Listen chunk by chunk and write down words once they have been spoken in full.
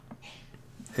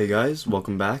Hey guys,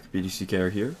 welcome back. BDCKR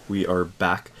here. We are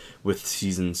back with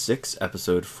Season 6,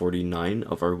 Episode 49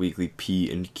 of our weekly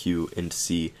P and Q and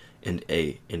C and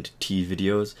A and T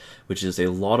videos, which is a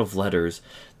lot of letters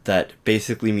that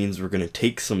basically means we're going to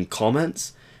take some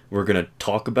comments, we're going to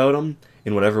talk about them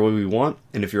in whatever way we want,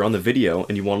 and if you're on the video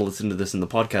and you want to listen to this in the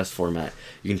podcast format,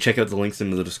 you can check out the links in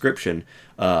the description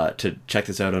to check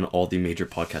this out on all the major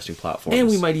podcasting platforms. And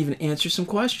we might even answer some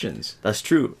questions. That's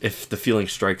true, if the feeling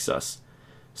strikes us.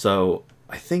 So,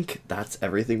 I think that's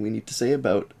everything we need to say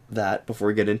about that before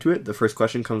we get into it. The first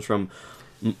question comes from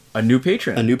A new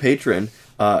patron.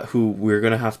 who we're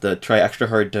going to have to try extra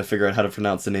hard to figure out how to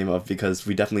pronounce the name of because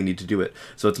we definitely need to do it.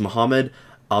 So it's Mohammed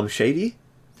Abshadi.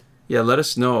 Yeah, let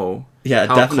us know. Yeah,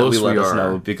 how definitely close let we us are.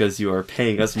 know because you are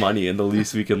paying us money and the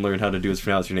least we can learn how to do is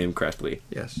pronounce your name correctly.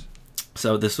 Yes.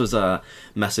 So this was a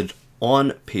message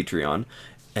on Patreon,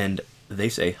 and they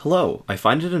say, "Hello, I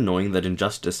find it annoying that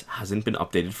Injustice hasn't been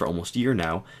updated for almost a year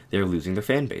now. They're losing their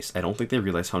fan base. I don't think they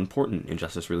realize how important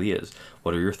Injustice really is.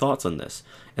 What are your thoughts on this?"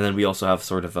 And then we also have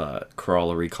sort of a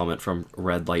corollary comment from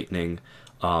Red Lightning,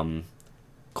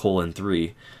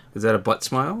 :3. Is that a butt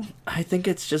smile? I think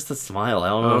it's just a smile. I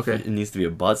don't know if okay. it needs to be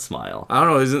a butt smile. I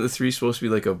don't know. Isn't the 3 supposed to be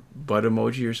like a butt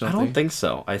emoji or I something? don't think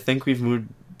so. I think we've moved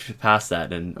past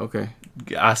that, and Okay.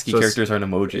 ASCII So characters aren't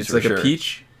emojis. It's for like sure. a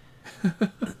peach?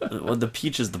 Well, the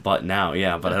peach is the butt now,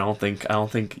 yeah, but I don't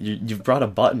think you've brought a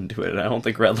button to it. I don't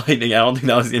think Red Lightning. I don't think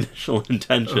that was the initial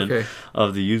intention Okay.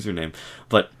 of the username.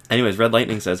 But anyways, Red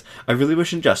Lightning says, "I really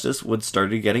wish Injustice would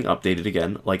started getting updated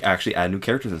again, like actually add new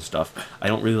characters and stuff. I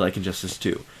don't really like Injustice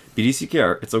 2.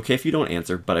 BDCKR, it's okay if you don't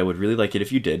answer, but I would really like it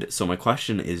if you did. So my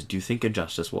question is, do you think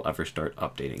Injustice will ever start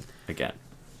updating again?"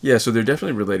 Yeah, so they're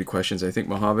definitely related questions. I think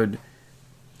Mohammed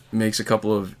makes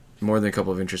more than a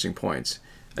couple of interesting points.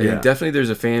 I think definitely there's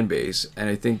a fan base, and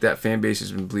I think that fan base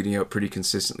has been bleeding out pretty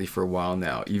consistently for a while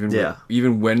now.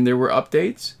 Even when there were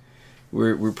updates,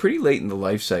 we're pretty late in the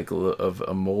life cycle of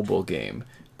a mobile game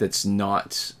that's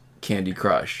not Candy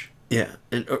Crush. Yeah,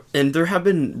 and there have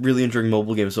been really enduring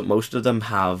mobile games, but most of them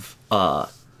have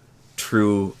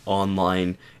true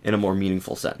online in a more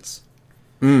meaningful sense.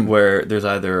 Where there's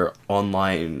either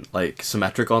online, like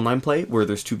symmetric online play, where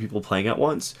there's two people playing at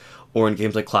once, or in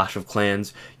games like Clash of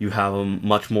Clans, you have a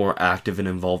much more active and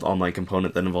involved online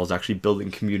component that involves actually building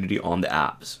community on the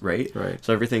apps, right? Right.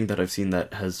 So everything that I've seen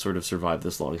that has sort of survived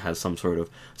this long has some sort of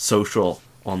social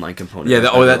online component. Yeah,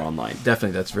 that's that online.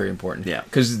 definitely, that's very important. Yeah.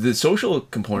 Because the social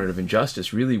component of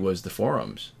Injustice really was the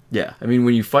forums. Yeah. I mean,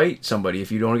 when you fight somebody,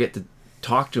 if you don't get to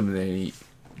talk to them in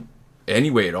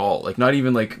any way at all, like not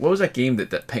even like, what was that game,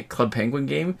 that Club Penguin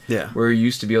game? Yeah. Where you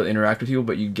used to be able to interact with people,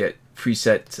 but you get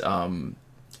preset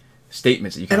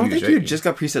statements that you can I don't use, think you right? just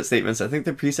got preset statements. I think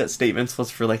the preset statements was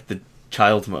for like the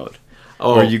child mode.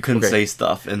 Oh, where you couldn't okay. say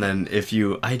stuff, and then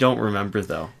I don't remember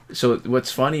though. So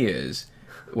what's funny is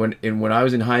when I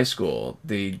was in high school,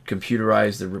 they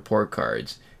computerized the report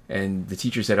cards, and the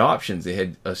teachers had options. They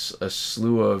had a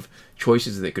slew of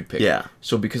choices that they could pick. Yeah.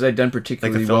 So because I'd done Like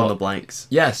particularly the fill in well, the blanks.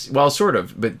 yes, well, sort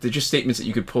of, but they're just statements that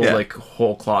you could pull Yeah. like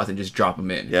whole cloth and just drop them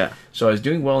in. Yeah. So I was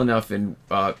doing well enough, and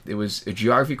it was a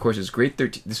geography course. It was grade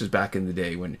 13. This was back in the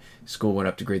day when school went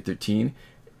up to grade 13,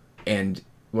 and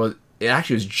well, it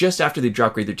actually was just after they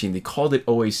dropped grade 13. They called it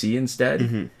OAC instead.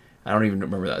 Mm-hmm. I don't even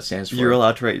remember what that stands for. You're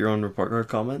allowed to write your own report card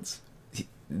comments.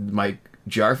 My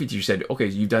geography teacher said, "Okay,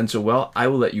 you've done so well. I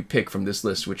will let you pick from this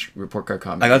list which report card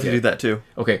comment." I got you to do get." that too.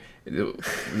 Okay,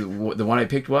 the one I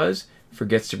picked was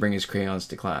forgets to bring his crayons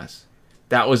to class.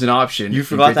 That was an option. You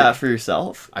forgot that for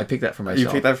yourself? I picked that for myself. You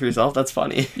picked that for yourself? That's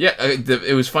funny. Yeah,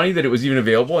 it was funny that it was even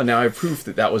available, and now I have proof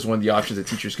that was one of the options that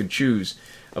teachers could choose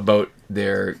about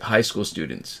their high school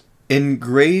students. In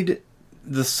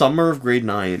the summer of grade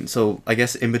 9, so I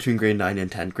guess in between grade 9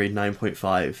 and 10, grade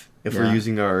 9.5, if we're Yeah.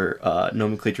 using our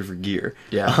nomenclature for gear.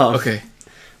 Yeah. Okay.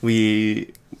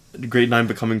 Grade 9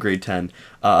 becoming grade 10,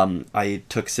 I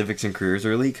took civics and careers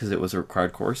early because it was a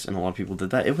required course, and a lot of people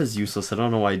did that. It was useless. I don't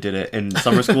know why I did it, and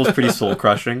summer school is pretty soul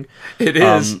crushing. It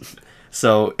is.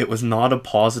 So it was not a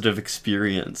positive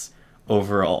experience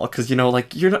overall, because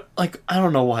like you're not like, I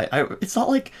don't know why. It's not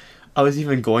like I was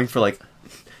even going for like,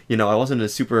 I wasn't a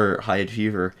super high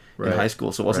achiever in Right. high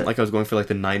school, so it wasn't Right. like I was going for like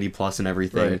the 90 plus and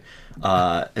everything.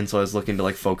 Right. And so I was looking to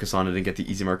like focus on it and get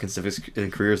the easy mark in civics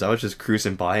and careers. I was just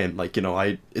cruising by, and like,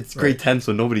 it's grade Right. 10,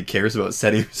 so nobody cares about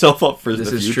setting yourself up for This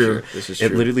the is future. true. This is It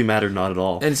true. literally mattered not at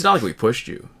all. And it's not like we pushed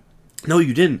you. No,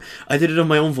 you didn't. I did it on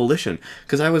my own volition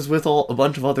because I was with a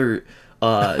bunch of other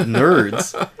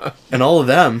nerds, and all of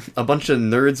them, a bunch of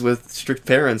nerds with strict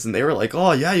parents, and they were like,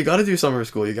 "Oh yeah, you got to do summer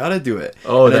school. You got to do it."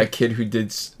 Oh, and that kid who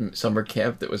did summer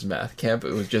camp that was math camp.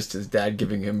 It was just his dad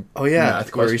giving him math where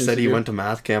he questions said he went to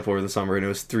math camp over the summer, and it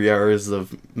was 3 hours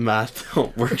of math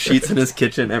worksheets in his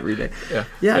kitchen every day. Yeah.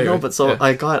 Anyway, no, but so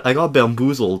I got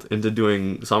bamboozled into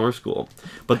doing summer school,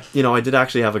 but I did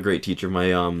actually have a great teacher.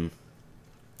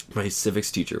 My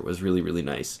civics teacher was really, really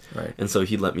nice. Right. And so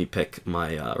he let me pick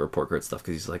my report card stuff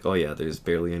because he's like, oh yeah, there's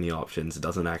barely any options. It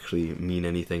doesn't actually mean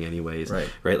anything anyways.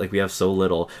 Right? Like we have so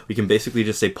little. We can basically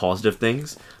just say positive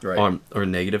things or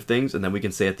negative things. And then we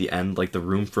can say at the end, like the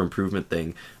room for improvement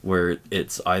thing where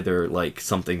it's either like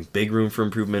something big room for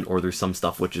improvement or there's some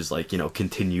stuff which is like,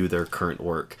 continue their current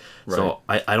work. Right. So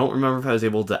I don't remember if I was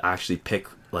able to actually pick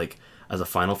like as a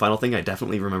final thing. I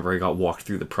definitely remember I got walked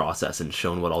through the process and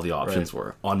shown what all the options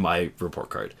were on my report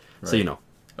card. Right. So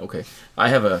Okay. I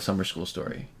have a summer school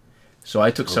story. So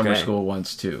I took summer school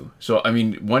once too. So I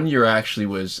mean, one year I actually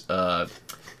was a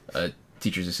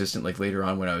teacher's assistant, like later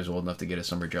on when I was old enough to get a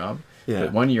summer job. Yeah.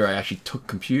 But one year I actually took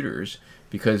computers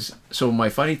because, so my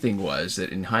funny thing was that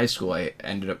in high school I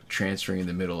ended up transferring in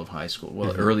the middle of high school.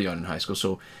 Well, early on in high school.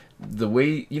 So the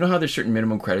way, how there's certain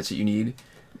minimum credits that you need?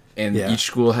 And each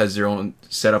school has their own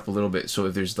setup a little bit. So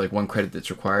if there's like one credit that's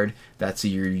required, that's the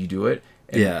year you do it.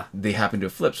 And they happen to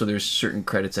flip. So there's certain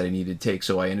credits that I needed to take.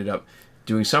 So I ended up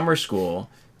doing summer school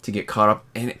to get caught up.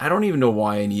 And I don't even know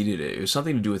why I needed it. It was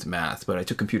something to do with math, but I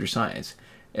took computer science.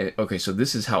 And, okay, so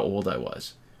this is how old I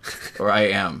was. Or I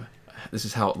am. This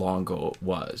is how long ago it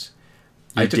was.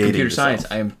 I took computer science.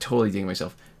 I am totally dating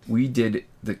myself. The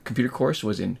computer course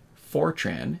was in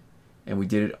Fortran, and we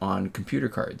did it on computer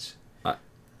cards.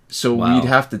 So we'd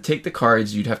have to take the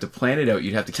cards, you'd have to plan it out,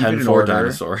 you'd have to keep it in order.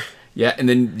 Dinosaur. Yeah, and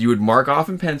then you would mark off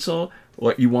in pencil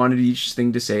what you wanted each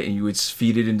thing to say, and you would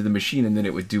feed it into the machine, and then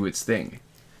it would do its thing.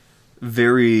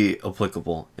 Very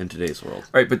applicable in today's world.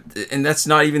 Right, and that's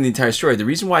not even the entire story. The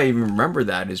reason why I even remember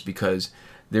that is because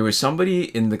there was somebody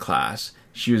in the class,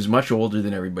 she was much older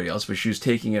than everybody else, but she was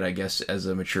taking it, I guess, as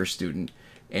a mature student,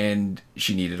 and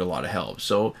she needed a lot of help.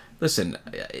 So, listen,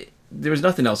 there was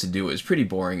nothing else to do. It was pretty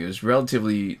boring. It was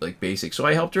relatively like basic. So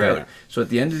I helped her out. So at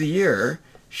the end of the year,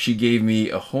 she gave me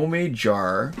a homemade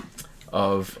jar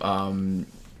of there's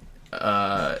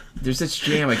this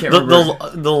jam. I can't remember.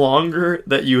 The longer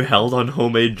that you held on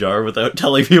homemade jar without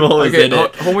telling me what was in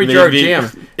it, homemade jar of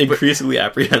jam, increasingly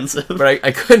apprehensive. But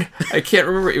I can't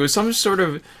remember. It was some sort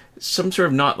of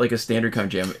not like a standard kind of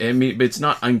jam. I mean, but it's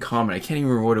not uncommon. I can't even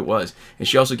remember what it was. And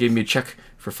she also gave me a check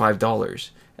for $5.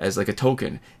 As like a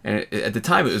token, and at the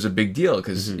time it was a big deal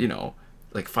because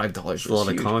like $5 was a lot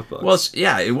huge. of comic books.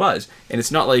 Well, it was, and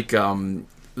it's not like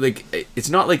it's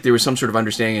not like there was some sort of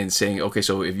understanding and saying, okay,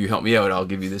 so if you help me out, I'll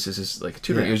give you this as like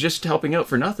tutoring. It was just helping out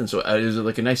for nothing. So it was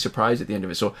like a nice surprise at the end of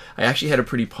it. So I actually had a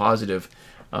pretty positive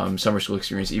summer school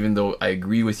experience, even though I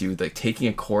agree with you, like taking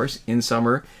a course in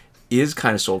summer is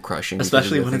kind of soul crushing,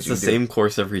 especially when it's the same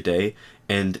course every day.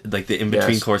 And like the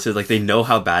in-between courses, like they know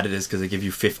how bad it is because they give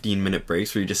you 15-minute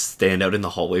breaks where you just stand out in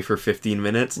the hallway for 15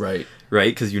 minutes. Right.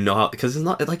 Because because it's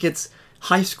not like it's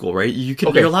high school, right?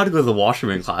 You're allowed to go to the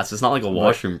washroom in class. It's not like a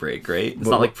washroom break, right? It's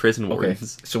not like prison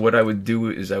wardens. So what I would do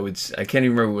is I can't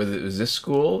even remember whether it was this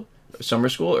school, summer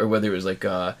school, or whether it was like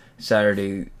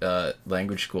Saturday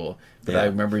language school. But I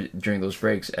remember during those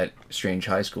breaks at strange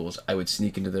high schools, I would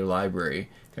sneak into their library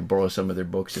and borrow some of their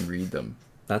books and read them.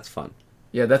 That's fun.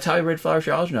 Yeah, that's how I read Flower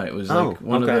Shower Algernon. It was like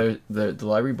one of the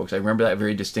library books. I remember that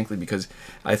very distinctly because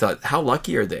I thought, how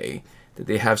lucky are they that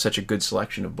they have such a good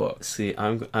selection of books? See,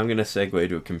 I'm going to segue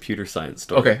to a computer science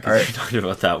story. Okay, all right. We're talking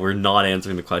about that. We're not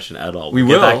answering the question at all. We'll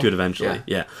get back to it eventually.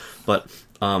 Yeah. But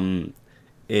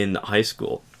in high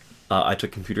school, I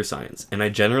took computer science, and I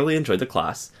generally enjoyed the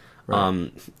class.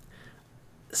 Right.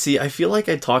 See, I feel like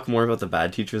I talk more about the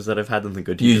bad teachers that I've had than the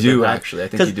good teachers. You do, actually. I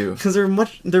think you do. Because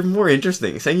they're more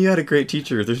interesting. Saying you had a great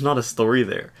teacher, there's not a story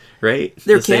there, right?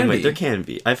 There can be. There can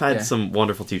be. I've had some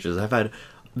wonderful teachers.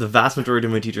 The vast majority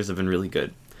of my teachers have been really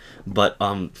good. But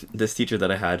this teacher that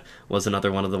I had was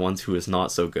another one of the ones who was not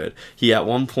so good. He at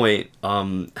one point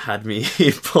had me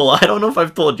pull... I don't know if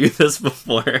I've told you this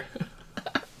before.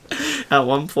 At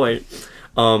one point,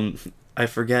 I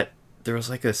forget... There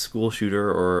was like a school shooter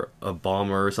or a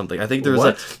bomber or something. I think there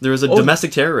was a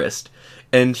domestic terrorist,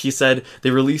 and he said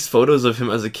they released photos of him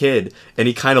as a kid, and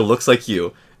he kind of looks like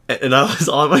you. And I was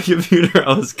on my computer,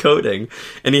 I was coding,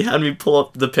 and he had me pull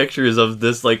up the pictures of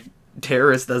this like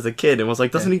terrorist as a kid, and was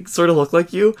like, "Doesn't he sort of look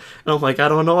like you?" And I'm like, "I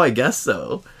don't know, I guess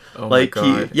so." Oh my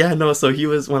God. So he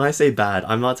was, when I say bad,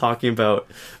 I'm not talking about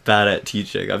bad at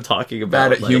teaching. I'm talking about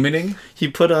bad at humaning. He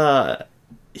put a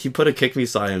he put a kick me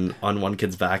sign on one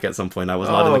kid's back at some point. I was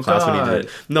not in the class when he did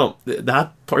it. No,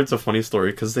 that part's a funny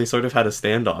story because they sort of had a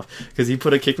standoff because he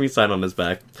put a kick me sign on his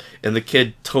back and the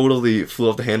kid totally flew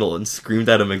off the handle and screamed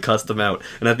at him and cussed him out.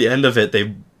 And at the end of it,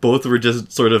 they both were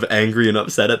just sort of angry and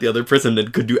upset at the other person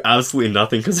and could do absolutely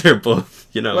nothing because they're both,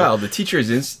 you know. Well, the teacher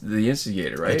is the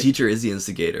instigator, right? The teacher is the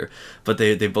instigator, but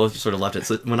they both sort of left it.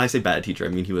 So when I say bad teacher, I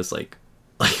mean he was like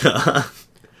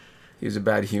he was a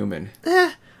bad human.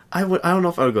 I don't know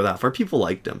if I would go that far. People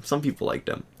liked him. Some people liked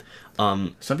him.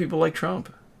 Some people like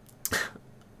Trump.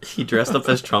 He dressed up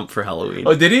as Trump for Halloween.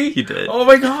 Oh, did he? He did. Oh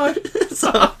my god!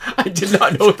 I did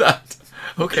not know that.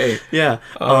 Okay. Yeah.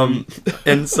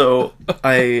 And so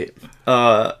I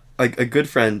like a good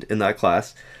friend in that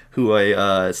class who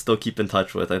I still keep in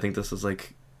touch with. I think this was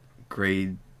like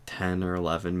grade 10 or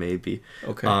 11 maybe.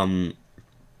 Okay.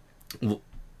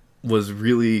 Was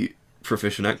really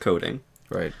proficient at coding.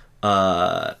 Right.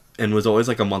 And was always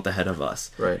like a month ahead of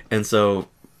us. Right. And so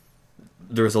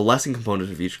there was a lesson component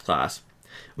of each class,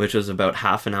 which was about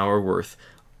half an hour worth,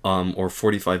 or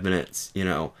 45 minutes, you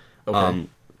know,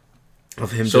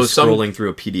 of him just scrolling through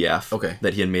a PDF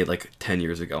that he had made like 10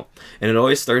 years ago. And it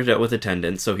always started out with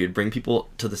attendance, so he would bring people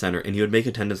to the center and he would make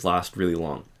attendance last really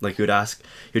long. Like he would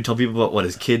tell people about what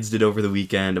his kids did over the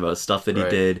weekend, about stuff that he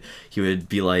did. He would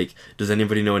be like, does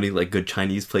anybody know any like good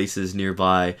Chinese places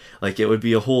nearby? Like it would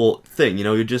be a whole thing, you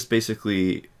know, he'd just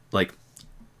basically like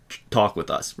talk with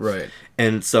us. Right.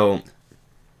 And so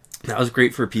that was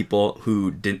great for people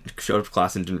who didn't show up to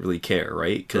class and didn't really care,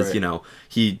 right? Because, you know,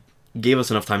 he gave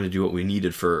us enough time to do what we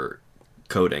needed for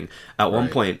coding. At one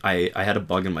point, I had a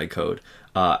bug in my code.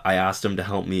 I asked him to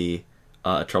help me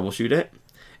troubleshoot it,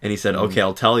 and he said, okay,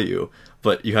 I'll tell you,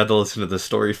 but you had to listen to the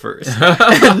story first.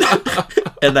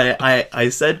 and I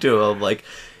said to him, like,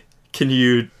 can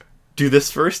you do this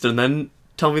first and then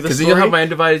tell me the story? Because you have my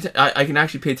undivided I can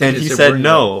actually pay attention. And he said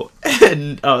no.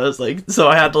 And I was like, so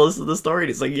I had to listen to the story. And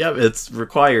he's like, yeah, it's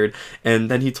required.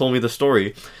 And then he told me the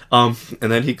story. And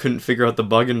then he couldn't figure out the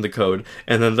bug in the code.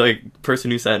 And then the person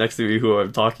who sat next to me, who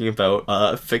I'm talking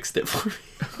about, fixed it for me.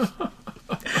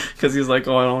 Because he's like,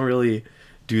 oh, I don't really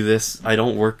do this. I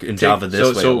don't work in Java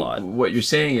this way a lot. So what you're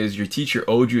saying is your teacher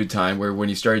owed you a time where when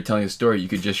you started telling a story, you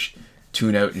could just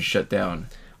tune out and shut down.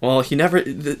 Well,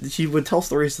 he would tell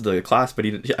stories to the class, but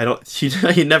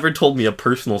he never told me a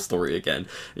personal story again.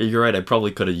 You're right, I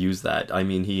probably could have used that. I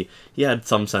mean, he had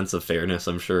some sense of fairness.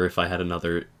 I'm sure if I had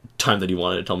another time that he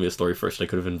wanted to tell me a story first, I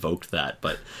could have invoked that.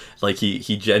 But like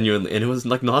he genuinely, and it was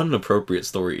like not an appropriate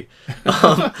story.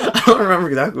 I don't remember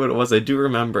exactly what it was. I do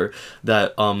remember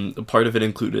that part of it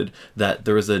included that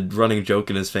there was a running joke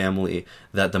in his family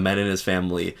that the men in his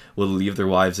family would leave their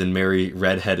wives and marry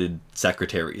red-headed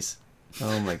secretaries.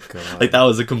 Oh my god. Like that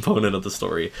was a component of the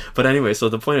story. But anyway, so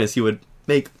the point is he would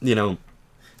make, you know,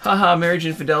 haha, marriage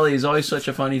infidelity is always such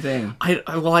a funny thing. I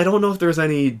don't know if there's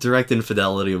any direct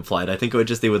infidelity implied. I think it would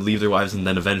just they would leave their wives and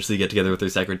then eventually get together with their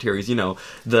secretaries. You know,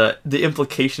 the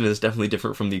implication is definitely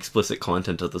different from the explicit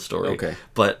content of the story. Okay.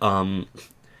 But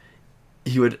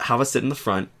he would have us sit in the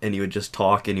front and he would just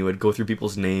talk and he would go through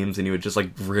people's names and he would just like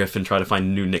riff and try to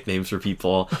find new nicknames for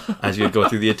people as we would go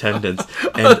through the attendance.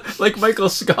 And like Michael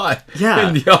Scott. Yeah.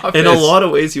 In The Office. In a lot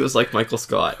of ways he was like Michael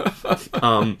Scott.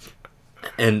 But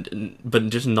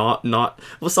just not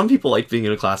well, some people like being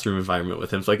in a classroom environment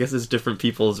with him, so I guess it's different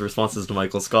people's responses to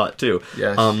Michael Scott too.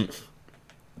 Yes.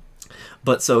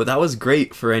 But so that was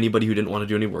great for anybody who didn't want to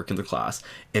do any work in the class,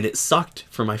 and it sucked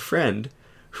for my friend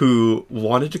who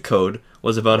wanted to code,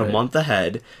 was about a month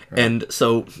ahead, and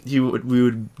so we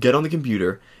would get on the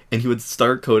computer and he would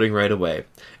start coding right away,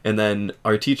 and then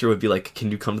our teacher would be like, can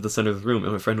you come to the center of the room?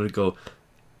 And my friend would go,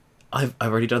 I've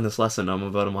already done this lesson, I'm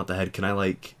about a month ahead, can I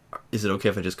like, is it okay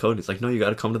if I just code? And he's like, no, you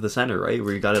gotta come to the center, right?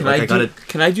 Where you gotta,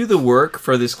 Can I do the work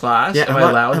for this class? Yeah, am I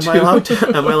allowed to?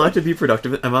 Am I allowed to be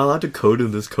productive? Am I allowed to code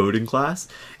in this coding class?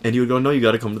 And he would go, no, you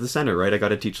gotta come to the center, right? I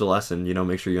gotta teach the lesson, you know,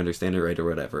 make sure you understand it right or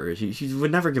whatever. He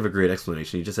would never give a great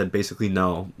explanation. He just said basically,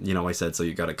 no, you know, I said so,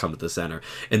 you gotta come to the center.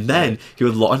 And then he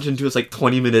would launch into his like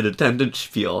 20-minute attendance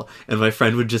spiel, and my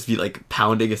friend would just be like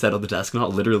pounding his head on the desk, not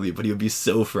literally, but he would be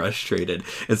so frustrated.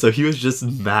 And so he was just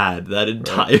mad that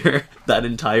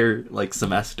entire like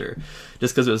semester,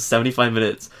 just because it was 75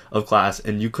 minutes of class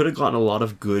and you could have gotten a lot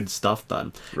of good stuff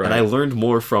done. Right. And I learned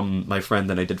more from my friend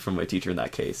than I did from my teacher in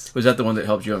that case. Was that the one that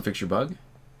helped you out fix your bug?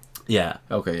 Yeah.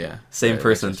 Okay, yeah. Same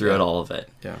person throughout all of it.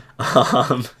 Yeah.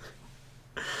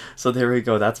 So there we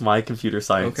go. That's my computer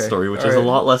science story, which is a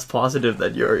lot less positive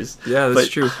than yours. Yeah, that's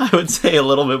true. I would say a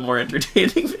little bit more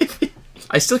entertaining, maybe.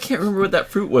 I still can't remember what that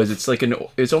fruit was. It's like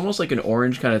it's almost like an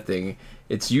orange kind of thing.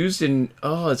 It's used in,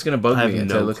 it's gonna bug me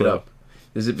until I look it up.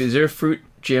 Is there a fruit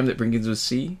jam that begins with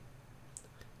C?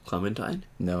 Clementine?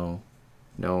 No,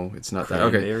 it's not that.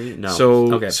 Cranberry? Okay, No. So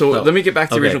let me get back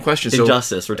to the original question. So,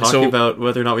 Injustice. We're talking about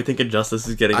whether or not we think Injustice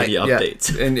is getting any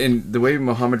updates. Yeah. And the way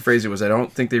Muhammad phrased it was, I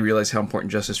don't think they realize how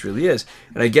important Justice really is.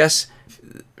 And I guess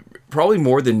probably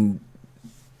more than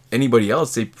anybody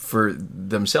else, for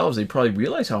themselves, they probably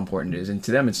realize how important it is. And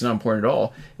to them, it's not important at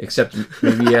all, except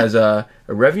maybe as a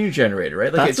revenue generator,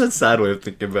 right? Like, that's a sad way of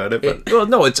thinking about it. But well,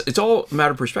 no, it's all a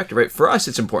matter of perspective, right? For us,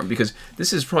 it's important because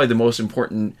this is probably the most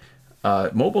important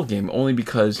mobile game, only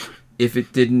because if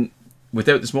it didn't,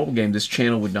 without this mobile game, this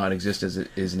channel would not exist as it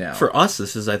is now. For us,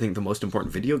 this is, I think, the most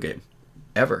important video game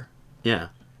ever. Yeah.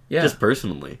 Just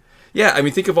personally. Yeah, I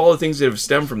mean, think of all the things that have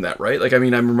stemmed from that, right? Like, I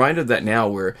mean, I'm reminded of that now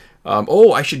where,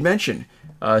 I should mention,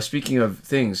 speaking of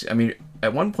things, I mean,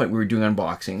 at one point we were doing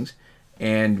unboxings,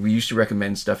 and we used to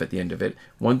recommend stuff at the end of it.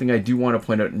 One thing I do want to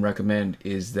point out and recommend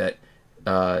is that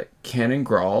Cannon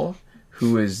Grawl,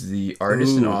 who is the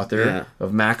artist and author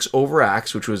of Max Over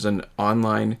Axe, which was an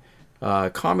online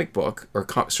comic book, or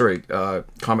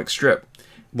comic strip.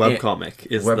 Webcomic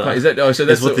is what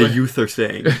the youth are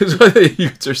saying. Is what the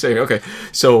youths are saying. Okay,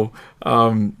 so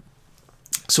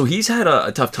he's had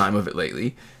a tough time of it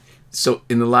lately. So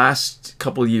in the last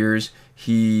couple of years,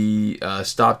 he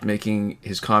stopped making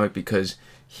his comic because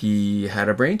he had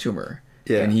a brain tumor.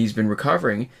 Yeah. And he's been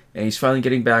recovering, and he's finally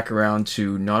getting back around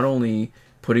to not only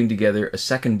putting together a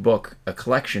second book, a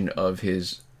collection of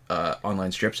his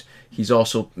online strips, he's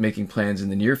also making plans in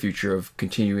the near future of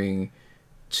continuing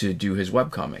to do his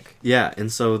webcomic. Yeah, and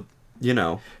so,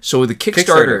 So the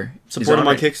Kickstarter. Support him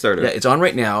on Kickstarter. Yeah, it's on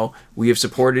right now. We have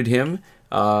supported him,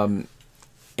 and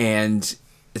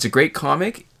it's a great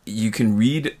comic. You can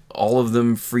read all of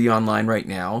them free online right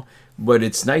now, but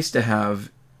it's nice to have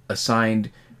a signed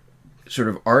sort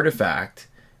of artifact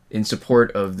in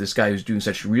support of this guy who's doing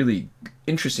such really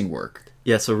interesting work.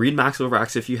 Yeah, so read Max Over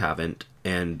Axe if you haven't,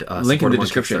 and link in the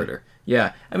description.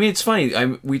 Yeah, I mean, it's funny.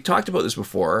 We talked about this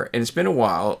before, and it's been a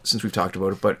while since we've talked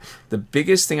about it, but the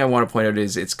biggest thing I want to point out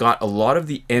is it's got a lot of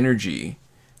the energy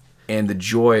and the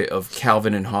joy of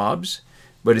Calvin and Hobbes,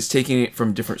 but it's taking it from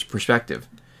a different perspective.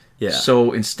 Yeah.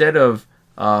 So instead of,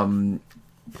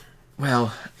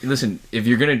 well, listen, if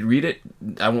you're going to read it,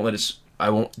 don't want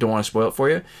to spoil it for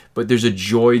you, but there's a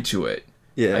joy to it.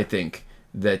 Yeah. I think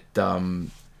that,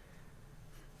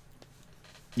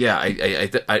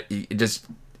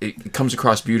 it comes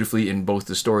across beautifully in both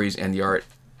the stories and the art.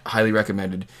 Highly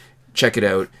recommended. Check it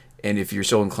out. And if you're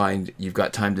so inclined, you've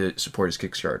got time to support his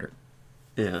Kickstarter.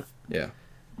 Yeah. Yeah.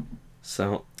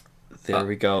 So, there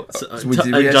we go.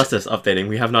 Justice updating.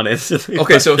 We have not answered.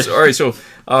 Okay, so all right. So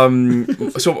I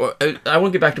want to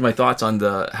get back to my thoughts on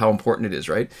how important it is,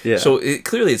 right? Yeah. So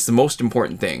clearly, it's the most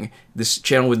important thing. This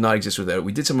channel would not exist without it.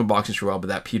 We did some unboxings for a while, but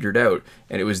that petered out,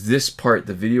 and it was this part,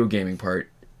 the video gaming part,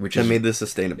 which made this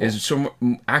sustainable. Is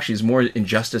more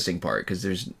Injusticing part, because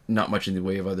there's not much in the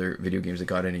way of other video games that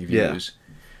got any views. Yeah.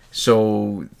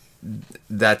 So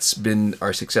that's been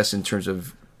our success in terms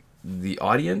of the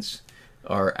audience,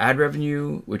 our ad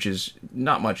revenue, which is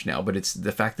not much now, but it's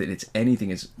the fact that it's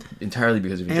anything is entirely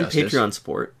because of Injustice. And Patreon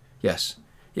support. Yes,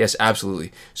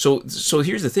 absolutely. So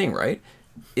here's the thing, right?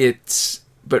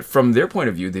 But from their point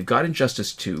of view, they've got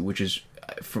Injustice 2, which is,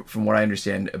 from what I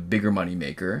understand, a bigger money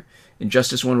maker.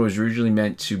 Injustice 1 was originally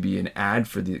meant to be an ad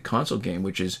for the console game,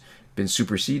 which has been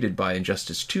superseded by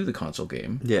Injustice 2, the console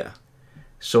game. Yeah.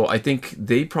 So I think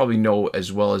they probably know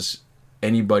as well as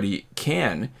anybody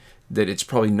can that it's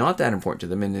probably not that important to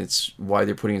them, and it's why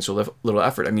they're putting in so little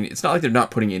effort. I mean, it's not like they're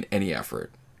not putting in any effort.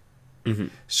 Mm-hmm.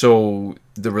 So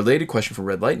the related question for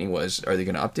Red Lightning was, are they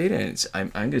going to update it? And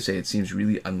I'm going to say it seems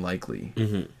really unlikely.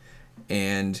 Mm-hmm.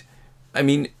 And, I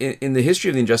mean, in the history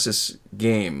of the Injustice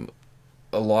game,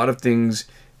 a lot of things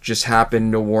just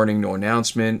happen, no warning, no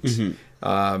announcement.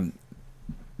 Mm-hmm.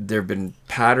 There have been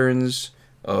patterns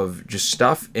of just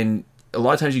stuff, and a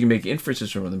lot of times you can make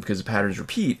inferences from them because the patterns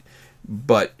repeat,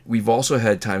 but we've also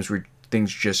had times where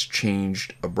things just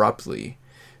changed abruptly.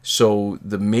 So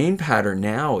the main pattern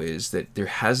now is that there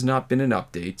has not been an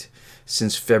update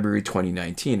since February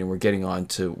 2019, and we're getting on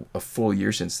to a full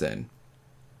year since then.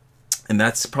 And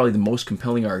that's probably the most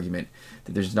compelling argument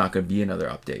that there's not going to be another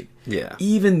update. Yeah.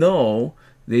 Even though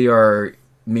they are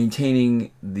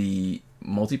maintaining the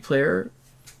multiplayer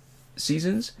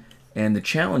seasons and the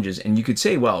challenges, and you could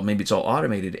say, well, maybe it's all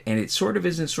automated, and it sort of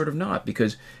is and sort of not,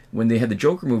 because when they had the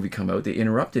Joker movie come out, they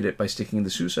interrupted it by sticking the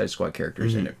Suicide Squad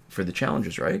characters in it for the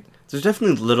challenges, right? There's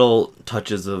definitely little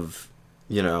touches of,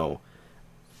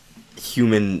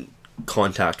 human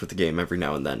contact with the game every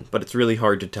now and then, but it's really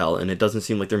hard to tell, and it doesn't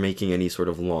seem like they're making any sort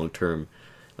of long-term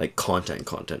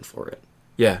content for it.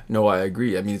 Yeah, no, I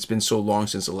agree. I mean, it's been so long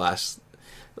since the last.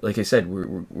 Like I said,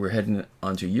 we're heading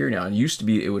onto a year now, and it used to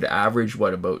be it would average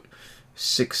about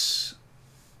 6.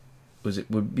 Would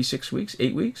it be 6 weeks,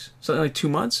 8 weeks, something like 2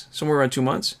 months, somewhere around 2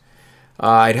 months.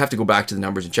 I'd have to go back to the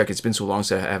numbers and check. It's been so long,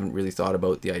 so I haven't really thought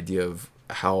about the idea of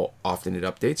how often it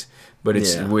updates, but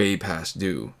it's way past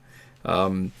due.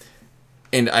 And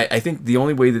I think the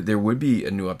only way that there would be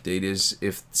a new update is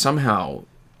if somehow,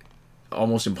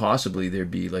 almost impossibly, there'd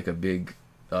be like a big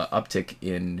uptick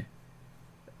in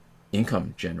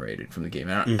income generated from the game.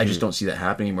 And I just don't see that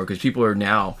happening anymore, because people are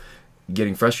now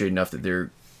getting frustrated enough that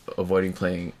they're avoiding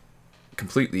playing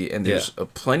completely, and there's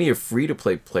plenty of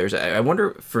free-to-play players. I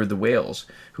wonder, for the whales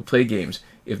who play games,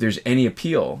 if there's any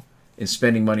appeal in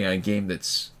spending money on a game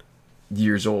that's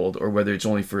years old, or whether it's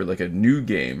only for like a new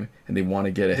game and they want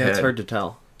to get ahead. Yeah, it's hard to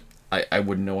tell. I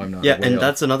wouldn't know. I'm not a whale. And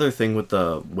that's another thing with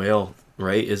the whale,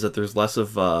 right, is that there's less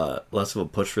of a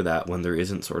push for that when there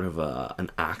isn't sort of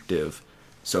an active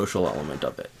social element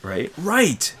of it, right?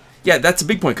 Right. Yeah, that's a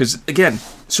big point, because, again,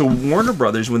 so Warner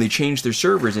Brothers, when they changed their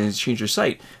servers and changed their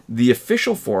site, the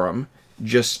official forum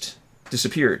just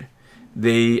disappeared.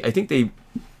 I think they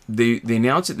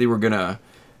announced that they were going to...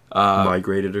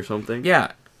 migrate it or something?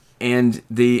 Yeah, and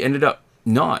they ended up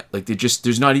not. Like,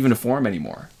 there's not even a forum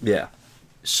anymore. Yeah.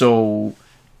 So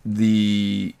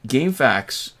the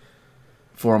GameFAQs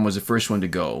forum was the first one to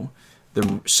go. The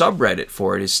subreddit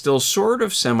for it is still sort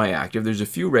of semi-active. There's a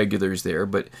few regulars there,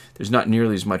 but there's not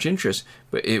nearly as much interest.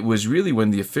 But it was really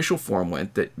when the official forum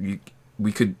went that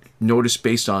we could notice,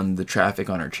 based on the traffic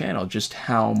on our channel, just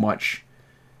how much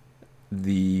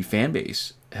the fan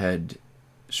base had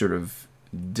sort of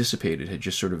dissipated, had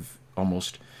just sort of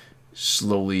almost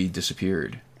slowly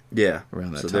disappeared. Yeah,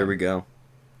 around that time. So there we go.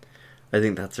 I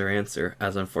think that's our answer,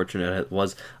 as unfortunate as it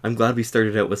was. I'm glad we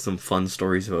started out with some fun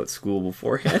stories about school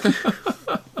beforehand.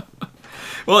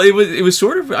 Well, it was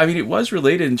sort of, I mean, it was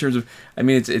related in terms of, I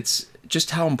mean, it's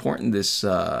just how important this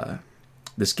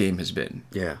game has been.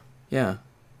 Yeah. Yeah.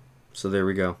 So there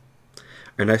we go.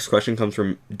 Our next question comes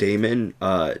from Damon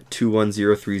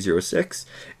 210306,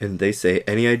 and they say,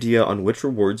 any idea on which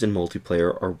rewards in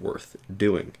multiplayer are worth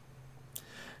doing?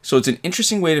 So it's an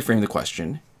interesting way to frame the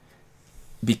question,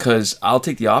 because I'll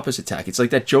take the opposite tack. It's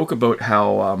like that joke about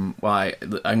how I'm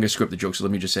going to screw up the joke, so let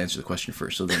me just answer the question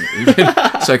first, so then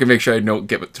so I can make sure I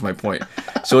get to my point.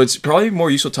 So it's probably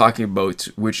more useful talking about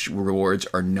which rewards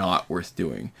are not worth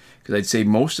doing, because I'd say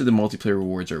most of the multiplayer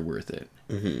rewards are worth it.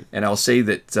 Mm-hmm. And I'll say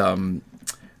that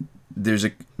there's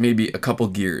maybe a couple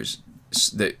gears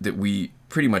that we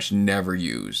pretty much never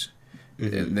use.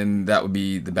 Mm-hmm. And then that would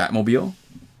be the Batmobile,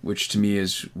 which to me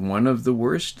is one of the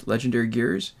worst legendary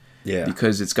gears. Yeah.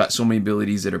 Because it's got so many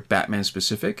abilities that are Batman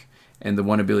specific, and the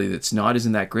one ability that's not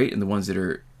isn't that great, and the ones that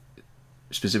are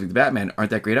specific to Batman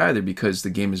aren't that great either, because the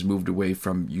game has moved away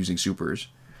from using supers.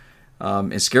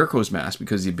 And Scarecrow's mask,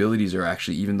 because the abilities are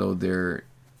actually, even though they're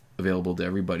available to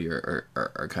everybody,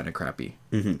 are kind of crappy.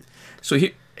 Mm-hmm. So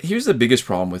here's the biggest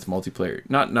problem with multiplayer.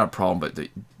 Not a problem, but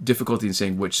the difficulty in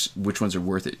saying which ones are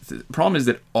worth it. The problem is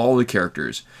that all the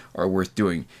characters are worth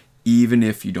doing, even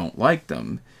if you don't like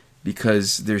them,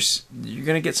 because you're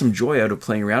going to get some joy out of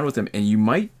playing around with them, and you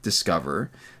might discover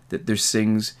that there's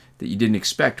things that you didn't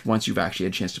expect once you've actually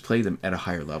had a chance to play them at a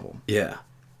higher level. Yeah,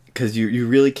 because you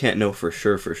really can't know for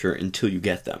sure until you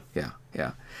get them. Yeah.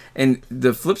 And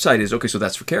the flip side is, okay, so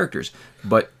that's for characters,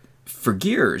 but for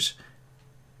gears,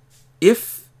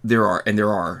 if there are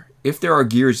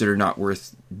gears that are not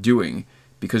worth doing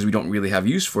because we don't really have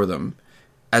use for them,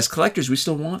 as collectors, we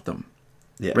still want them.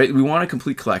 Yeah. Right? We want a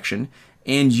complete collection.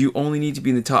 And you only need to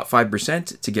be in the top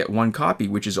 5% to get one copy,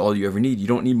 which is all you ever need. You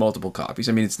don't need multiple copies.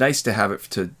 I mean, it's nice to have it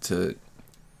to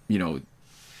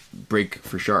break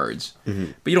for shards,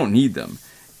 mm-hmm. but you don't need them.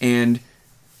 And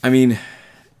I mean,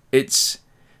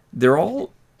 they're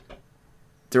all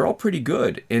pretty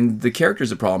good. And the characters,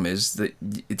 the problem is that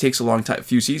it takes a long time, a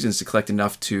few seasons to collect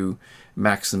enough to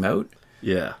max them out.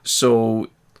 Yeah. So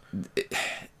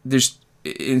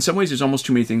in some ways, there's almost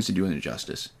too many things to do in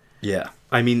Injustice. Yeah.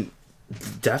 I mean,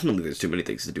 definitely there's too many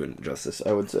things to do in Injustice,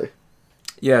 I would say.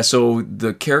 Yeah, so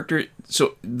the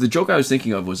joke I was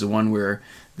thinking of was the one where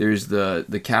there's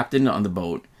the captain on the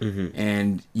boat, mm-hmm.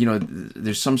 and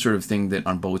there's some sort of thing that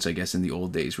on boats, I guess in the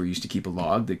old days, where you used to keep a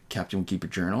log, the captain would keep a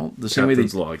journal. The same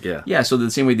Captain's log, yeah. Yeah, so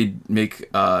the same way they'd make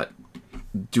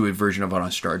do a version of it on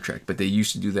Star Trek, but they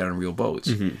used to do that on real boats.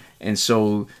 Mm-hmm. And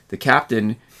so the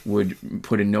captain would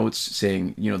put in notes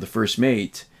saying, the first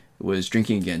mate was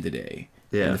drinking again today.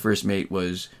 Yeah. And the first mate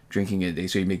was drinking a day,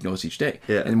 so you make notes each day.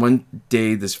 Yeah. And one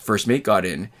day, this first mate got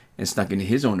in, and snuck into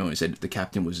his own note and said the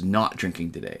captain was not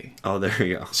drinking today. Oh, there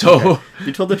you go. So okay.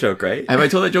 You told the joke, right? Have I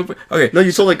told that joke? Okay. No,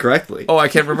 you told it correctly. Oh, I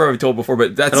can't remember if I told before,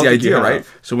 but that's the idea, right?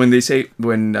 So when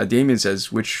Damien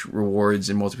says which rewards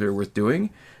in multiplayer are worth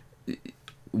doing,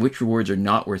 which rewards are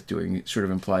not worth doing, it sort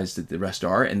of implies that the rest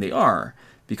are, and they are.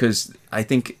 Because I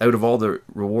think out of all the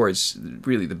rewards,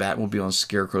 really, the Batmobile and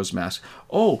Scarecrow's mask.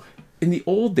 Oh, in the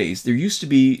old days, there used to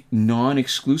be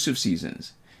non-exclusive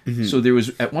seasons. Mm-hmm. So there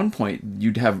was, at one point,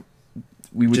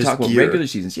 we would talk about gear. Regular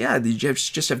seasons. Yeah, they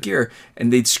just have gear.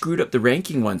 And they'd screwed up the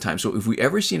ranking one time. So if we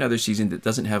ever see another season that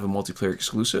doesn't have a multiplayer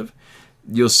exclusive,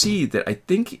 you'll see that I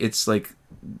think it's like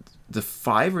the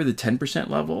 5 or the 10%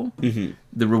 level. Mm-hmm.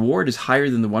 The reward is higher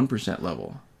than the 1%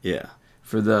 level. Yeah.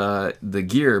 For the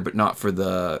gear, but not for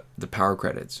the power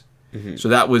credits. Mm-hmm. So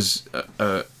that was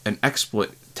an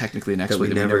exploit, technically an exploit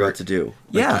that we never got to do.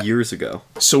 Years ago.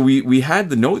 So we had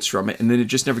the notes from it, and then it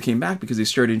just never came back because they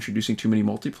started introducing too many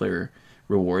multiplayer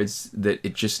rewards that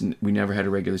we never had a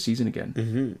regular season again.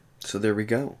 Mm-hmm. So there we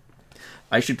go.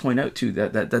 I should point out too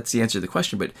that that's the answer to the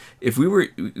question. But if we were,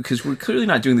 because we're clearly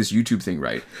not doing this YouTube thing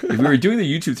right. If we were doing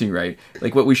the YouTube thing right,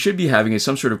 like what we should be having is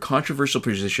some sort of controversial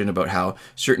position about how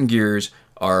certain gears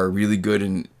are really good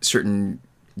and certain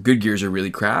good gears are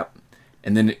really crap,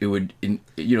 and then it would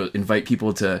invite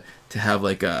people to have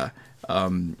like a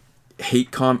hate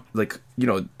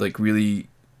really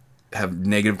have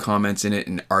negative comments in it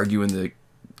and argue in the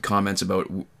comments about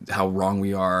how wrong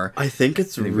we are. I think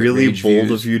it's really bold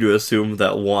of you to assume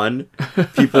that one,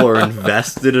 people are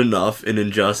invested enough in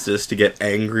Injustice to get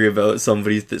angry about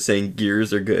somebody that's saying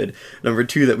gears are good. Number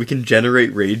 2, that we can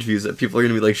generate rage views that people are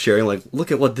going to be like sharing, like,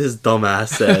 look at what this dumbass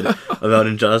said about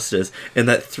Injustice. And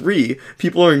that 3,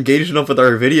 people are engaged enough with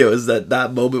our videos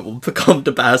that moment will come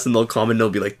to pass and they'll comment and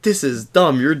they'll be like, this is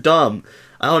dumb, you're dumb.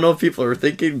 I don't know if people are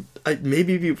thinking,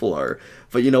 maybe people are,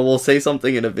 but we'll say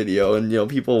something in a video and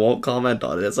people won't comment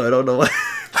on it, so I don't know.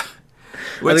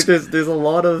 I think there's a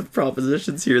lot of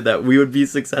propositions here that we would be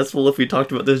successful if we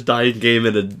talked about this dying game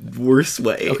in a worse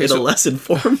way, a less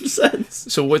informed sense.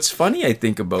 So what's funny, I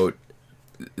think, about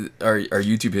our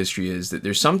YouTube history is that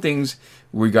there's some things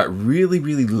where we got really,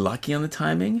 really lucky on the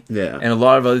timing, and a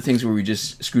lot of other things where we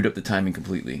just screwed up the timing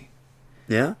completely.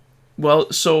 Yeah?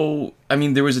 Well, so, I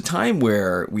mean, there was a time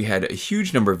where we had a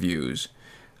huge number of views,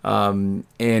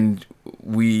 and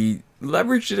we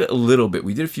leveraged it a little bit.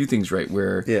 We did a few things right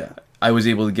where I was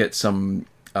able to get some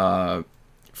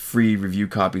free review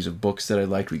copies of books that I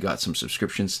liked. We got some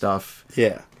subscription stuff.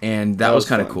 Yeah. And that was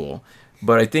kind of cool.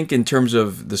 But I think in terms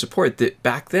of the support, that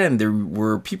back then there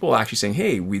were people actually saying,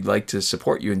 hey, we'd like to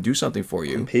support you and do something for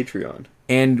you. On Patreon.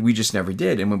 And we just never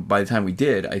did. And by the time we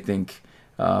did, I think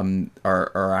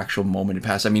our actual moment had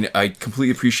passed. I mean, I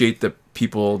completely appreciate the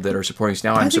people that are supporting us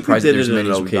now. I'm surprised that there's as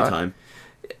many as we got. Time.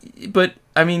 But,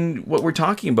 I mean, what we're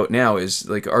talking about now is,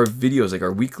 like, our videos, like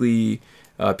our weekly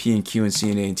P&Q and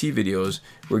CNA&T videos,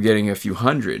 we're getting a few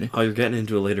hundred. Oh, you're getting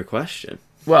into a later question.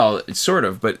 Well, it's sort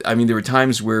of, but, I mean, there were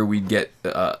times where we'd get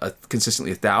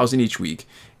consistently 1,000 each week,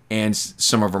 and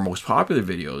some of our most popular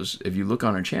videos, if you look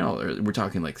on our channel, we're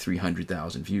talking like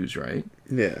 300,000 views, right?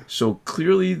 Yeah. So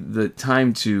clearly the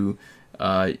time to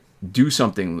do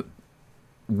something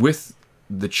with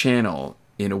the channel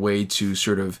in a way to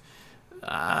sort of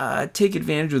take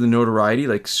advantage of the notoriety,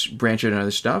 like branch out and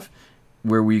other stuff,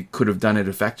 where we could have done it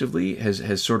effectively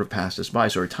has sort of passed us by.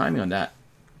 So our timing on that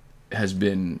has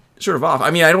been sort of off.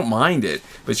 I mean, I don't mind it,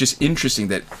 but it's just interesting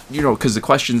that, because the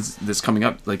questions that's coming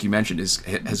up, like you mentioned,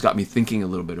 has got me thinking a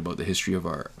little bit about the history of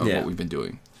what we've been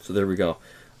doing. So there we go.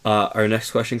 Our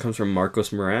next question comes from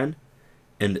Marcos Moran,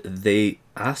 and they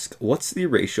ask, what's the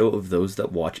ratio of those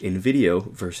that watch in video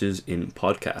versus in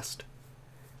podcast?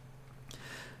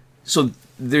 So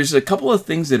there's a couple of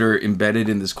things that are embedded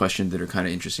in this question that are kind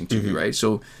of interesting to me, right?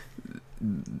 So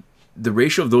the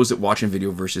ratio of those that watch in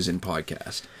video versus in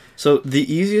podcast. So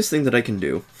the easiest thing that I can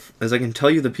do is I can tell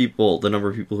you the number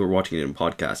of people who are watching it in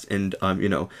podcast, and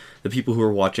the people who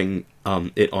are watching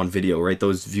it on video, right?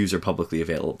 Those views are publicly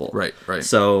available. Right.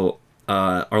 So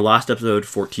our last episode,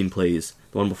 14 plays.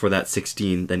 The one before that,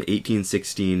 16, then 18,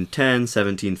 16, 10,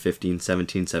 17, 15,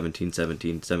 17, 17,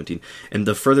 17, 17. And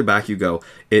the further back you go,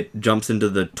 it jumps into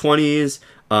the 20s,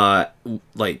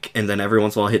 and then every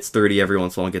once in a while it hits 30, every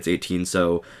once in a while it gets 18.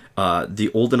 So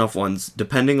the old enough ones,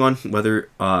 depending on whether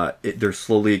they're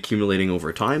slowly accumulating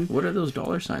over time. What are those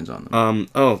dollar signs on them?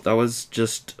 That was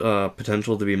just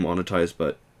potential to be monetized,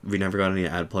 but we never got any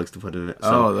ad plugs to put in it.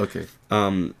 So, okay.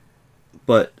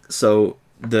 But so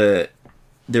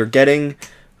they're getting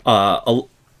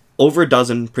over a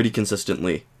dozen pretty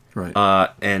consistently,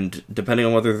 Right. And depending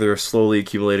on whether they're slowly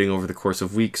accumulating over the course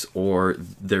of weeks or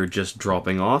they're just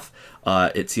dropping off,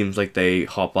 it seems like they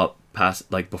hop up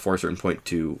past, like, before a certain point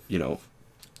to,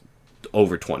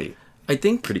 over 20. I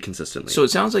think pretty consistently. So it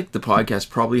sounds like the podcast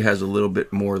probably has a little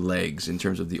bit more legs in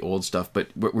terms of the old stuff, but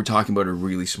we're talking about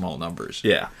really small numbers.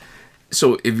 Yeah.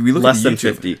 So if we look less at than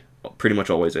YouTube, 50, pretty much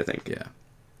always, I think. Yeah.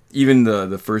 Even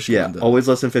the first one. Always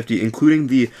less than 50, including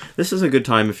this is a good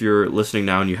time if you're listening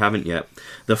now and you haven't yet.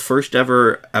 The first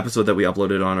ever episode that we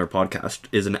uploaded on our podcast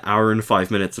is an hour and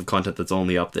 5 minutes of content that's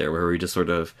only up there, where we just sort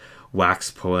of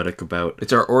wax poetic about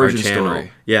it's our origin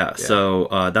story. Yeah, so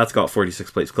that's got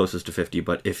 46 plays, closest to 50,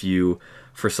 but if you,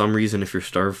 for some reason, if you're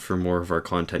starved for more of our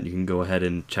content, you can go ahead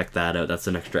and check that out. That's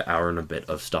an extra hour and a bit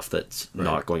of stuff that's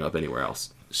not going up anywhere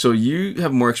else. So you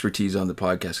have more expertise on the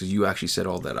podcast because you actually set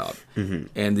all that up. Mm-hmm.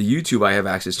 And the YouTube I have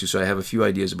access to, so I have a few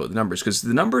ideas about the numbers. Because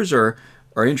the numbers are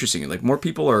interesting. Like, more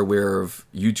people are aware of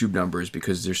YouTube numbers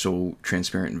because they're so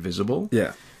transparent and visible.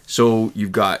 Yeah. So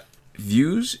you've got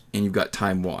views and you've got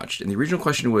time watched. And the original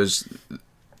question was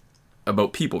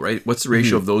about people, right? What's the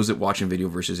ratio of those that watch in video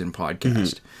versus in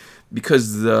podcast?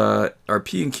 Because our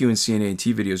P and Q and CNA and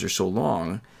T videos are so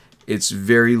long, it's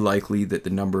very likely that the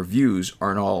number of views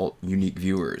aren't all unique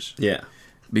viewers. Yeah.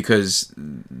 Because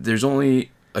there's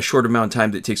only a short amount of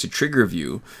time that it takes to trigger a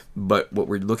view, but what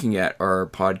we're looking at are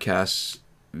podcasts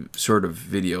sort of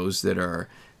videos that are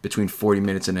between 40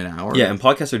 minutes and an hour. Yeah, and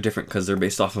podcasts are different because they're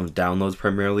based off of downloads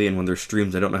primarily, and when they're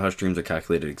streams, I don't know how streams are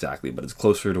calculated exactly, but it's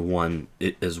closer to one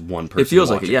person. It feels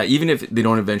like it, yeah. Even if they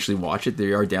don't eventually watch it,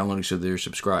 they are downloading, so they're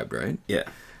subscribed, right? Yeah.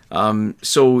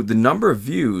 So the number of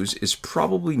views is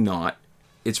probably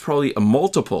it's probably a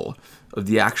multiple of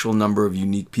the actual number of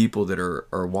unique people that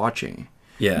are watching.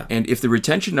 Yeah. And if the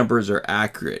retention numbers are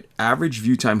accurate, average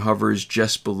view time hovers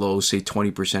just below, say,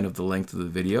 20% of the length of the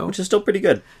video. Which is still pretty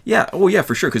good. Yeah. Oh, yeah,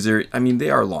 for sure. Because they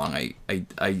are long.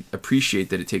 I appreciate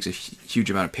that it takes a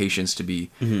huge amount of patience to be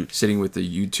sitting with the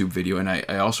YouTube video. And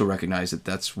I also recognize that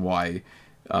that's why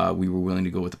we were willing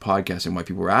to go with the podcast and why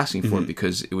people were asking for it,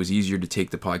 because it was easier to take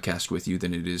the podcast with you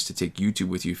than it is to take YouTube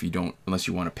with you unless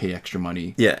you want to pay extra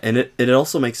money. Yeah, and it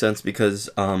also makes sense because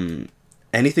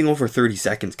anything over 30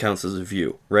 seconds counts as a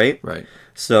view, right? Right.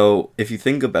 So if you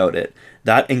think about it,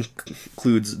 that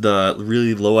includes the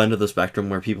really low end of the spectrum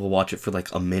where people watch it for like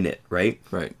a minute, right?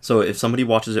 Right. So if somebody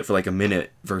watches it for like a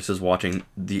minute versus watching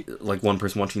one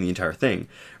person watching the entire thing,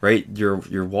 right?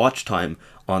 Your watch time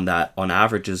on that on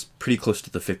average is pretty close to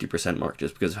the 50% mark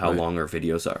just because of how long our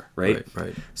videos are, right?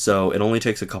 Right. So it only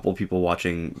takes a couple people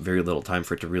watching very little time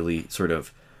for it to really sort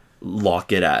of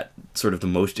lock it at sort of the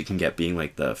most it can get being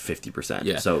like the 50%.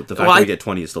 Yeah. So the fact that we get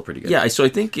 20 is still pretty good. Yeah, so I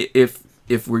think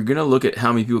if we're going to look at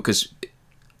how many people, because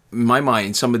in my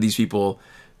mind, some of these people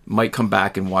might come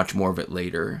back and watch more of it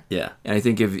later. Yeah. And I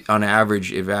think if on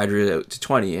average, if average it out to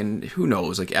 20, and who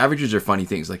knows, like averages are funny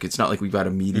things. Like it's not like we've got a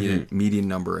median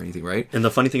number or anything, right? And the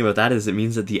funny thing about that is it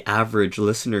means that the average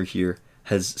listener here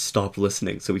has stopped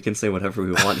listening, so we can say whatever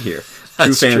we want here.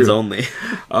 True fans only.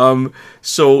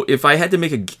 So if I had to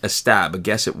make a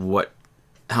guess at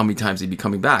how many times they'd be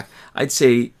coming back, I'd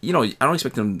say, I don't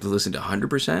expect them to listen to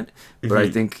 100%, but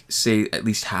I think, say, at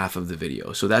least half of the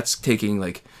video. So that's taking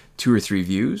like 2 or 3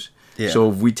 views. Yeah.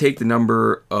 So if we take the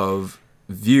number of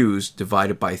views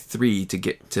divided by 3 to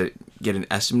get an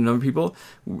estimate number of people,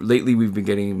 lately we've been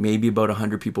getting maybe about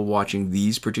 100 people watching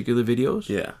these particular videos.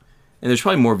 Yeah. And there's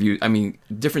probably more views. I mean,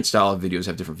 different style of videos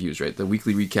have different views, right? The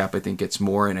weekly recap, I think, gets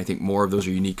more, and I think more of those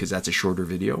are unique because that's a shorter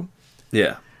video.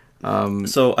 Yeah.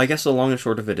 So I guess the long and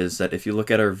short of it is that if you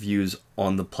look at our views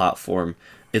on the platform,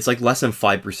 it's like less than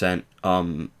 5%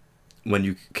 when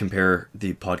you compare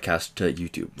the podcast to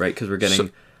YouTube, right? Because we're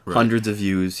getting hundreds of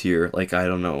views here. Like, I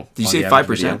don't know. Did you say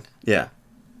 5%? Yeah.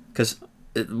 Because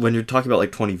when you're talking about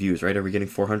like 20 views, right? Are we getting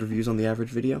 400 views on the average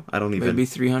video? I don't even... Maybe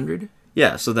 300?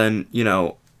 Yeah, so then,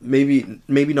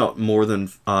 maybe not more than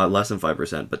less than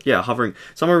 5%, but yeah, hovering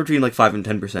somewhere between like 5 and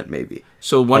 10% maybe.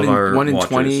 So 1 in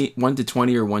 20, 1 to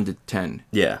 20 or 1 to 10.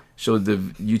 Yeah. So the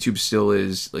YouTube still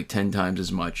is like 10 times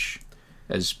as much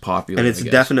as popular. And it's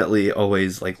definitely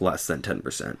always like less than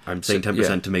 10%. I'm saying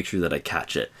 10% to make sure that I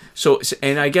catch it. So,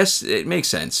 and I guess it makes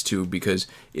sense too, because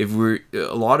if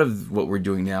a lot of what we're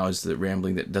doing now is the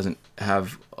rambling that doesn't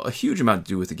have a huge amount to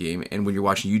do with the game. And when you're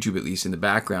watching YouTube, at least in the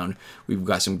background, we've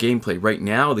got some gameplay. Right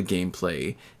now, the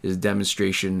gameplay is a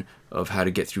demonstration of how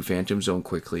to get through Phantom Zone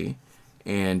quickly,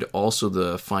 and also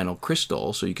the final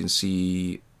crystal, so you can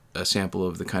see a sample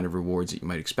of the kind of rewards that you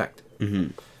might expect. Mm-hmm.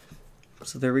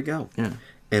 So there we go. Yeah.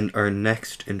 And our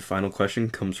next and final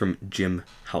question comes from Jim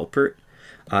Halpert.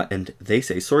 And they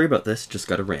say, sorry about this, just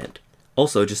got a rant.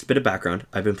 Also, just a bit of background,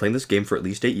 I've been playing this game for at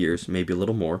least 8 years, maybe a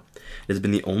little more. It has been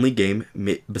the only game,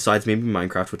 besides maybe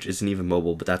Minecraft, which isn't even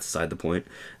mobile, but that's aside the point,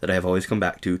 that I have always come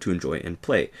back to enjoy and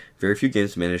play. Very few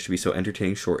games manage to be so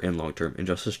entertaining, short, and long-term.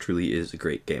 Injustice truly is a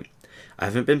great game. I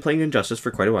haven't been playing Injustice for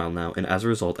quite a while now, and as a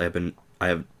result,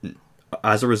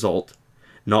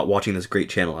 not watching this great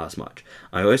channel as much.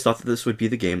 I always thought that this would be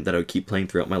the game that I would keep playing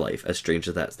throughout my life, as strange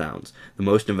as that sounds. The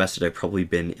most invested I've probably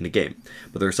been in a game.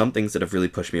 But there are some things that have really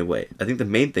pushed me away. I think the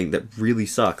main thing that really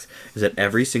sucks is that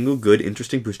every single good,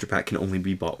 interesting booster pack can only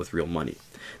be bought with real money.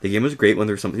 The game was great when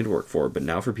there was something to work for, but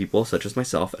now for people such as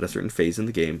myself at a certain phase in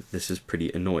the game, this is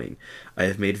pretty annoying. I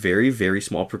have made very, very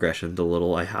small progression the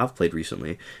little I have played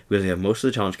recently, because I have most of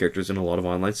the challenge characters and a lot of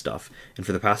online stuff, and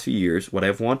for the past few years, what I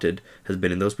have wanted has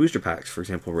been in those booster packs, for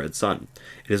example Red Sun.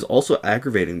 It is also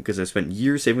aggravating because I've spent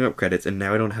years saving up credits and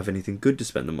now I don't have anything good to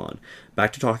spend them on.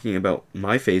 Back to talking about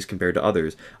my phase compared to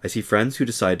others, I see friends who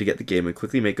decide to get the game and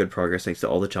quickly make good progress thanks to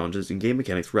all the challenges and game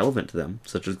mechanics relevant to them,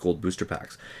 such as gold booster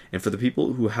packs. And for the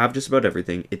people who have just about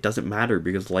everything, it doesn't matter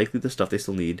because likely the stuff they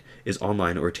still need is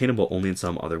online or attainable only in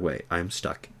some other way. I am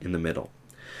stuck in the middle.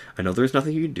 I know there's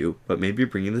nothing you can do, but maybe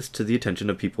bringing this to the attention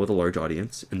of people with a large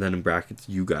audience, and then in brackets,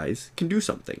 you guys, can do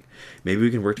something. Maybe we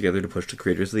can work together to push the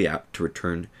creators of the app to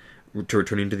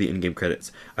returning to the in-game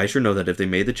credits. I sure know that if they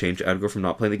made the change, I'd go from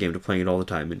not playing the game to playing it all the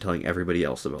time and telling everybody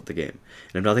else about the game.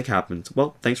 And if nothing happens,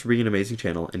 well, thanks for being an amazing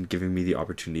channel and giving me the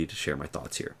opportunity to share my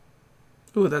thoughts here.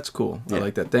 Oh, that's cool. Yeah. I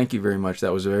like that. Thank you very much.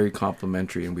 That was very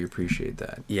complimentary, and we appreciate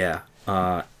that. Yeah.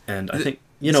 And I think...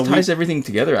 This ties everything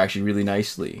together actually really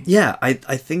nicely. Yeah, I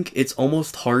think it's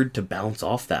almost hard to bounce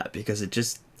off that because it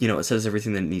just, it says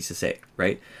everything that it needs to say,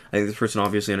 right? I think this person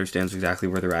obviously understands exactly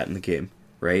where they're at in the game,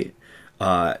 right?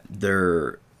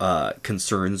 Their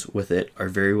concerns with it are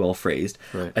very well phrased.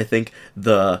 Right. I think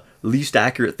the least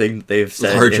accurate thing that they've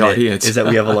said is that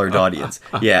we have a large audience.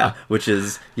 Yeah, which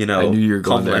is, I knew you were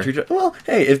going there. Well,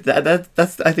 hey, if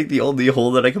that's I think the only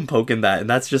hole that I can poke in that, and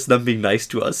that's just them being nice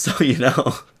to us, so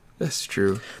That's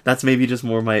true. That's maybe just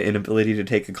more my inability to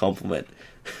take a compliment.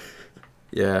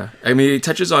 Yeah, I mean, it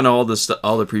touches on all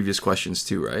the previous questions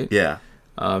too, right? Yeah.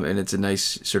 And it's a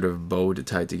nice sort of bow to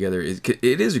tie together.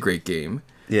 It is a great game.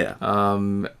 Yeah.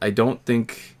 I don't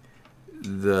think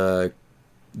the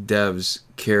devs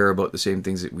care about the same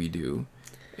things that we do,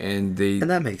 and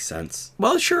that makes sense.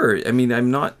 Well, sure. I mean, I'm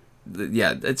not.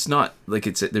 Yeah, it's not like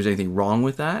there's anything wrong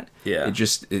with that. Yeah.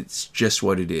 It's just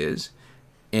what it is,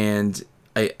 and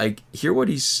I hear what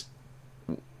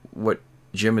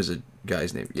Jim is a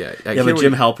guy's name. Yeah. But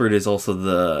Jim Halpert is also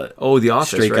the Office,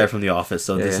 straight right? guy from The Office.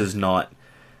 So this is not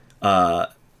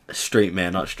straight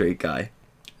man, not straight guy.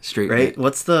 Straight right? man.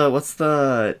 What's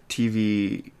the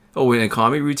TV? Oh, in a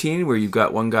comedy routine where you've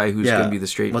got one guy who's going to be the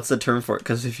straight. What's the term for it?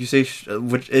 Because if you say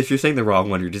if you're saying the wrong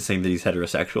one, you're just saying that he's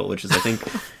heterosexual, which is I think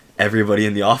everybody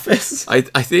in The Office. I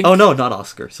think. Oh no, not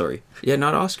Oscar. Sorry. Yeah,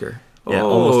 not Oscar. Yeah,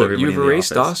 almost everybody. You've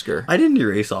erased Oscar. I didn't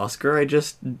erase Oscar. I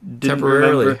just didn't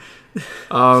temporarily.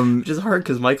 Which is hard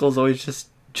because Michael's always just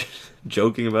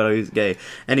joking about how he's gay.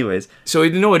 Anyways, so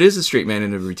no, it is a straight man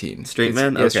in a routine. Straight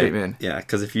man. Yeah, okay. Straight man. Yeah,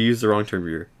 because if you use the wrong term,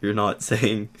 you're not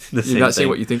saying the same. You're not saying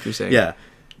what you think you're saying. Yeah.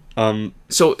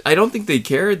 So I don't think they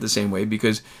care the same way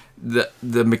because the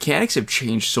mechanics have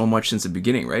changed so much since the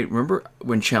beginning, right? Remember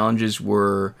when challenges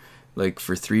were like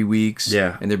for 3 weeks?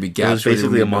 Yeah. And there'd be gaps. It was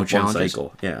basically a month-long challenges.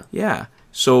 cycle. Yeah. Yeah.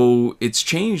 So it's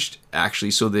changed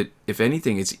actually, so that if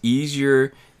anything, it's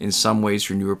easier in some ways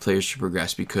for newer players to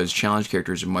progress because challenge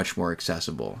characters are much more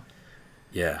accessible.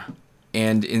 Yeah.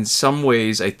 And in some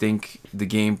ways, I think the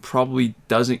game probably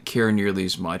doesn't care nearly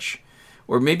as much,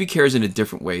 or maybe cares in a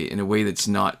different way, in a way that's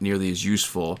not nearly as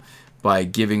useful, by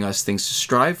giving us things to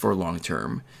strive for long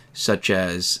term, such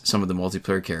as some of the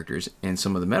multiplayer characters and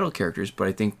some of the metal characters. But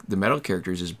I think the metal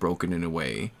characters is broken in a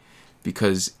way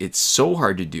because it's so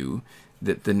hard to do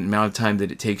that the amount of time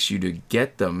that it takes you to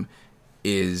get them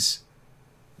is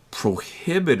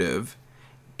prohibitive,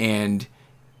 and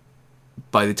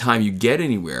by the time you get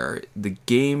anywhere, the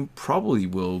game probably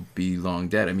will be long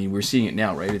dead. I mean, we're seeing it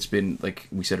now, right? It's been, like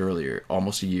we said earlier,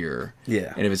 almost a year.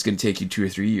 Yeah. And if it's going to take you 2 or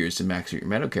 3 years to max out your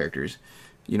metal characters,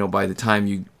 by the time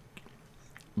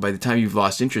you've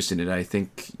lost interest in it, I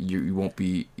think you won't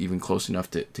be even close enough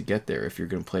to get there if you're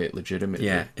going to play it legitimately.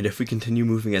 Yeah, and if we continue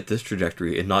moving at this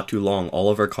trajectory, in not too long, all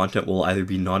of our content will either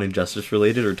be non-Injustice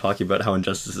related or talking about how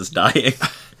Injustice is dying.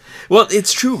 Well,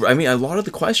 it's true. I mean, a lot of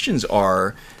the questions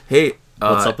are, hey...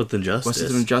 what's up with Injustice? What's up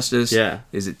with Injustice? Yeah.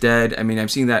 Is it dead? I mean, I'm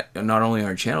seeing that not only on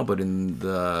our channel, but in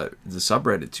the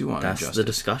subreddit too on Injustice. That's the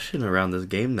discussion around this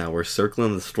game now. We're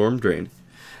circling the storm drain.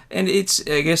 And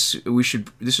I guess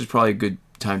this is probably a good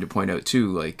time to point out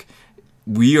too, like,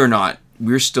 we are not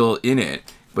we're still in it,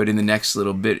 but in the next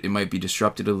little bit, it might be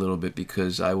disrupted a little bit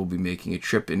because I will be making a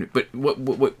trip in. But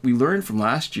what we learned from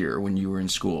last year when you were in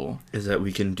school is that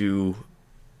we can do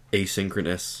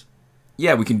asynchronous.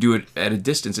 Yeah, we can do it at a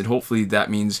distance, and hopefully that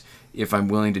means if I'm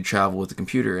willing to travel with the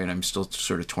computer, and I'm still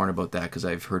sort of torn about that because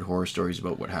I've heard horror stories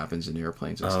about what happens in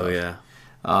airplanes and stuff. Oh, yeah.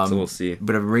 So we'll see.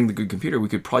 But if I bring the good computer, we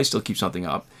could probably still keep something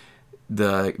up.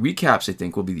 The recaps, I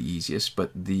think, will be the easiest,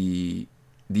 but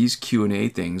these Q&A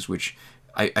things, which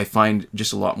I find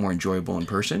just a lot more enjoyable in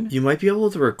person. You might be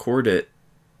able to record it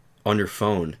on your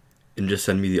phone and just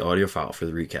send me the audio file for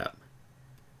the recap.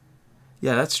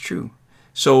 Yeah, that's true.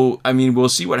 So, I mean, we'll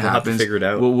see what happens. Have to figure it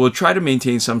out. We'll try to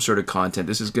maintain some sort of content.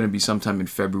 This is going to be sometime in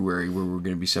February where we're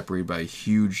going to be separated by a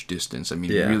huge distance. I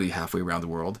mean, really halfway around the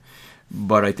world.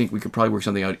 But I think we could probably work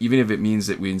something out, even if it means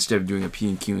that we, instead of doing a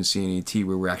P&Q and CNAT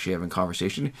where we're actually having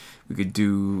conversation, we could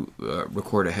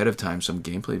record ahead of time some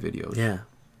gameplay videos. Yeah,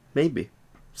 maybe.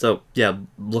 So, yeah,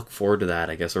 look forward to that,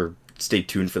 I guess, or stay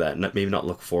tuned for that. Maybe not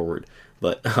look forward,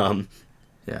 but,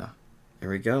 yeah. There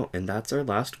we go. And that's our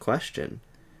last question.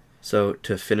 So,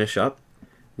 to finish up,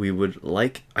 I'd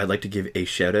like to give a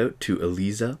shout out to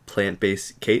Eliza,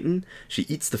 plant-based Caton. She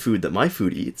eats the food that my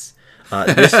food eats.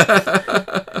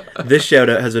 This shout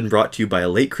out has been brought to you by a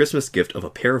late Christmas gift of a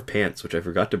pair of pants, which I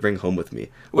forgot to bring home with me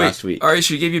last week. All right,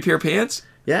 she gave you a pair of pants?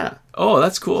 Yeah. Oh,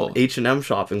 that's cool. H&M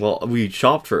shopping. Well, we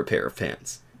shopped for a pair of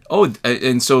pants. Oh,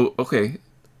 and so, okay.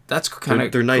 That's kind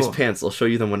of They're nice pants. I'll show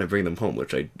you them when I bring them home,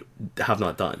 which I have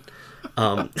not done.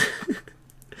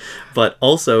 But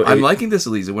also... I'm liking this,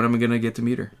 Eliza. When am I going to get to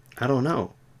meet her? I don't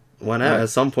know. Why not? At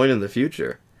some point in the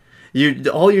future.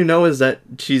 All you know is that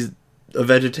she's a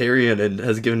vegetarian and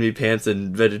has given me pants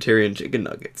and vegetarian chicken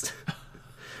nuggets.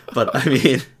 But, I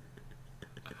mean...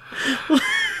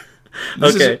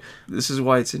 This is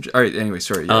why it's interesting. All right, anyway,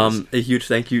 sorry. Yes. A huge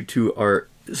thank you to our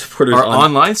supporters. Our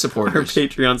online supporters. Our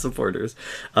Patreon supporters.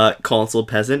 Consul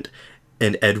Peasant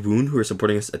and Ed Woon, who are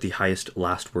supporting us at the highest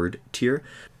last word tier.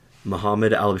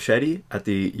 Mohammed Al-Bashedi at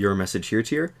the Your Message Here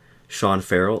tier. Sean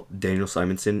Farrell, Daniel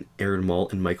Simonson, Aaron Mull,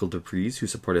 and Michael DePries, who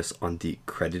support us on the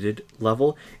credited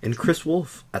level. And Chris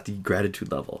Wolf at the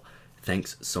gratitude level.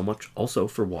 Thanks so much also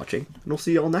for watching, and we'll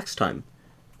see you all next time.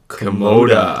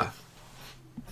 Komoda.